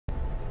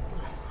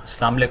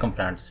अस्सलाम वालेकुम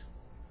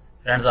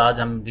फ्रेंड्स आज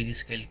हम डीजी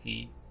स्केल की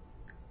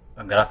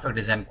ग्राफिक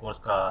डिज़ाइन कोर्स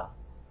का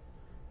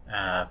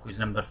क्विज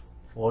नंबर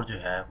 4 जो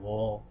है वो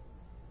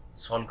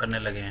सॉल्व करने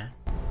लगे हैं।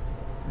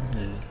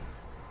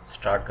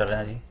 स्टार्ट कर रहे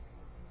हैं जी।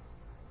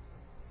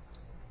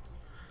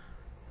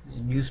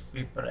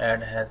 Newspaper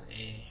add has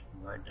a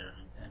wider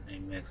than a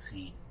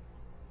magazine.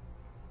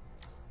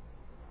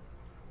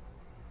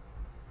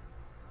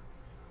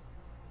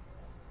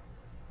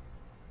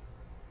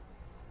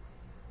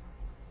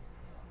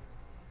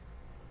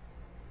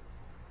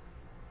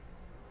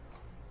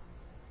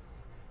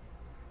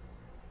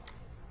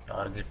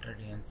 Target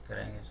audience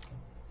करेंगे इसको।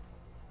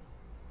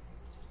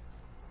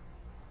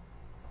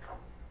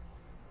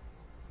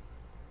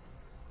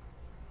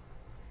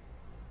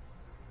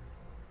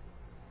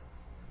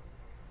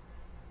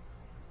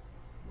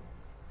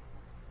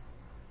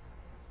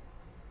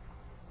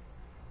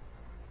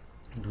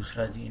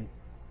 दूसरा जी, इन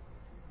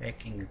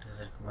packing it is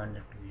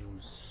recommended to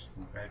use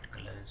bright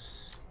colours,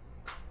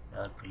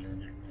 dark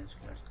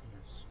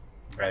colours,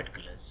 bright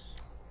colours.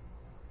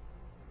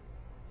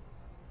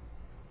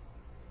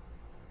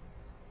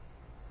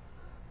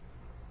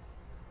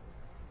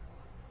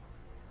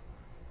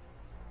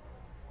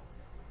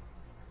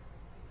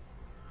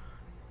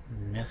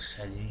 Next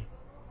है जी,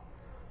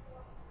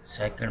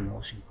 second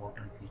most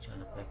important feature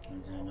the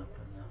packing design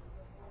after the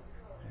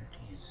it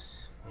is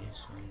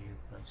face value,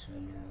 price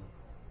value.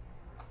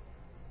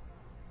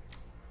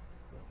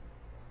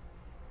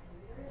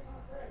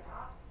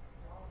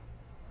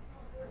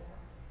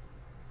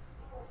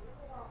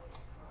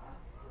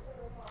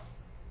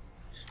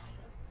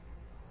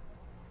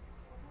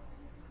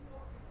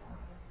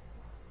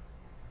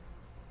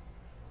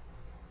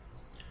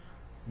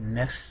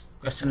 Next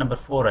question number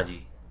 4 है जी।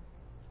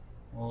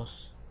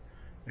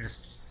 It is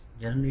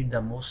generally the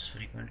most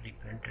frequently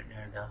printed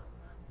and the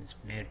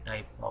displayed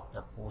type of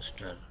the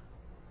poster: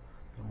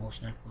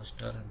 promotional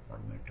poster,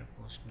 informative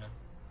poster,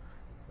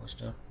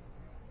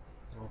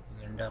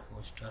 propaganda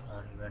poster,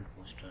 or event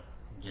poster.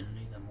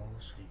 Generally the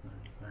most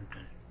frequently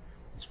printed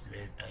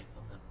displayed type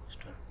of the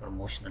poster: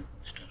 promotional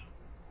poster.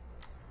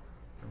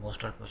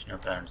 Promotional poster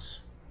friends।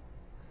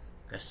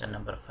 Question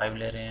number 5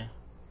 ले रहे हैं।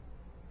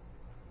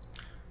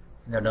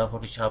 In the Adobe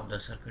Photoshop, the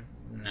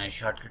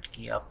shortcut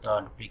key of the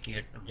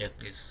duplicate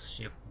object is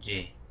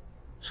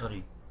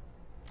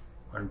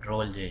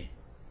Control J.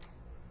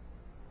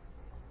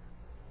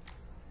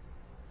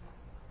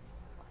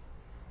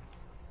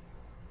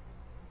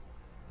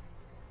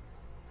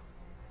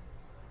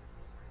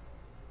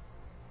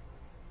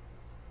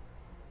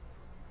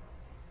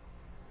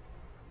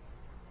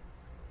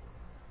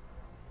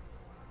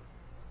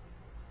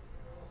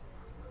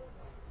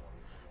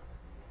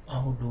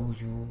 How do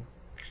you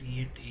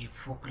create a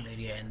focal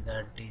area in the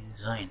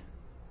design?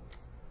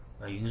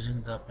 By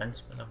using the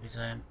principle of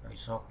design, by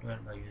software,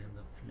 by using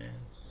the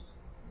flash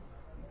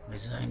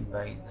design,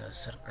 by the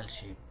circle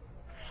shape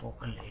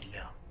focal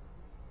area.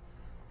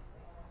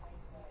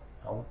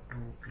 How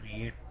to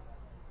create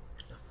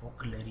the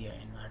focal area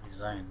in a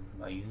design?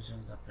 By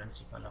using the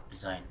principle of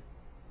design.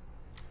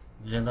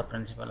 Using the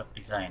principle of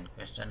design.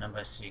 Question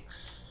number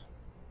 6.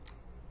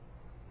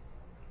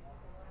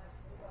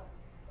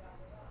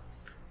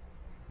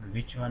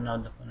 Which one of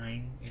the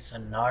following is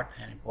not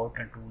an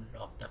important tool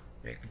of the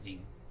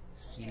packaging?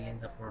 Sealing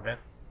the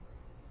product,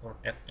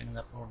 protecting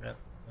the product,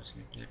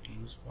 facilitate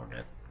use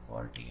product,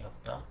 quality of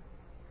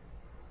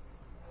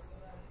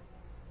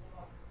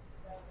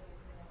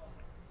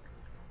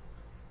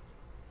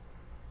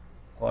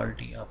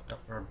the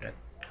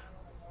product,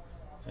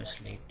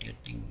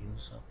 facilitating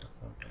use of the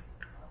product,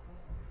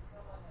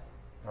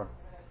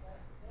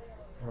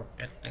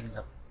 protecting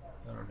the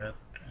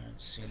product and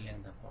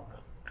sealing the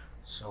product।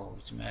 सो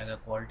इसमें आएगा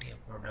quality of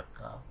product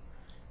का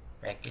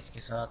package के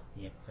साथ,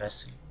 ये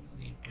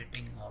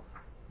facilitating of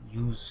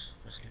use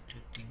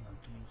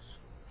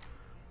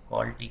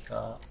quality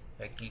का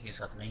package के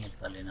साथ नहीं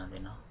इसका लेना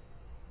देना।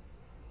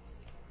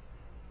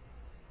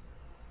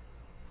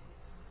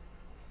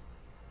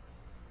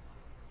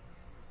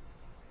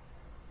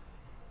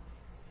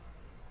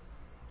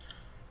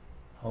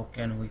 How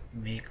can we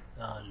make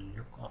the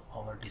look of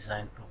our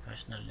design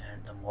professional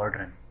and the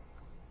modern?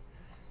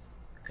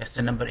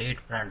 Question number 8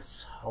 friends.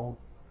 How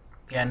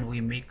can we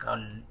make a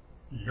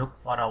look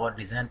for our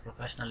design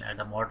professional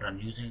and the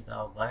modern using the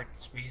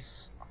white space,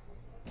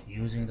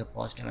 using the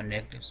positive and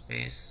negative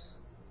space,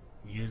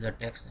 use the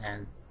text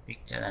and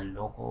picture and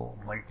logo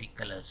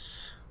multicolors?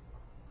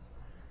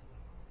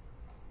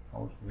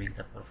 How to make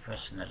the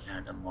professional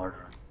and the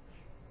modern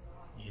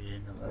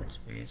using the white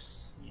space,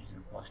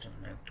 using positive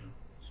and negative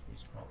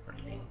space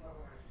properly,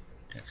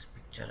 text,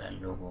 picture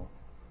and logo.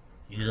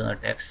 Using the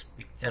text,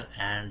 picture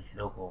and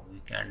logo we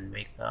can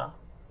make the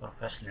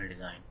professional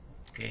design.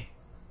 Okay,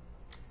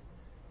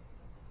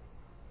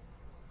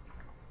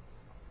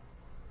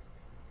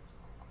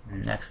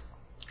 next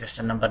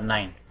question number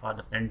 9. For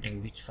the printing,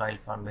 which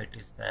file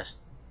format is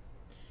best?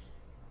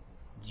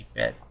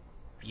 JPEG,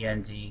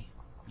 PNG,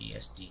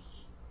 PSD,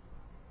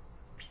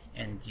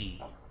 PNG।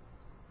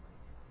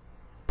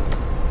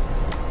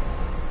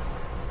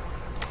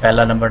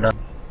 पहला number डाल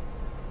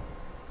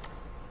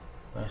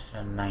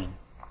question 9।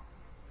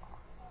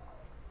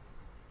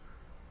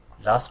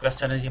 Last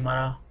question है जी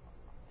हमारा,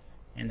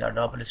 in the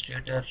Adobe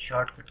Illustrator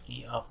shortcut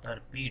की of the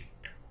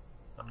repeat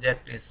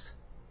object is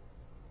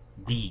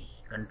D,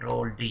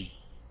 control D.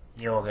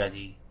 ये हो गया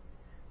जी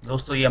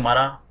दोस्तों, ये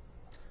हमारा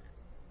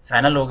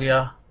फाइनल हो गया।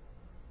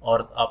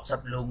 और आप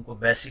सब लोगों को,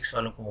 बेसिक्स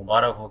वालों को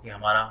मुबारक हो कि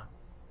हमारा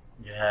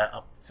जो है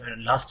अब फिर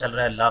लास्ट चल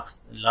रहा है।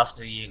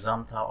 लास्ट ये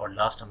एग्ज़ाम था और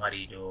लास्ट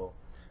हमारी जो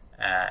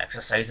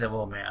एक्सरसाइज है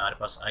वो हमारे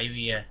पास आई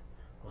हुई है।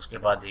 उसके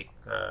बाद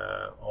एक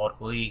और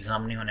कोई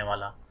एग्ज़ाम नहीं होने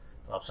वाला।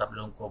 तो आप सब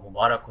लोगों को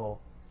मुबारक हो।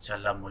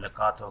 इंशाल्लाह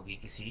मुलाकात होगी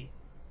किसी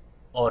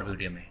और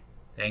वीडियो में।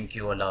 थैंक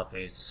यू, अल्लाह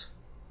हाफिज़।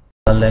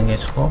 डाल लेंगे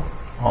इसको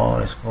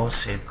और इसको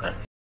सेव कर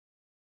देंगे।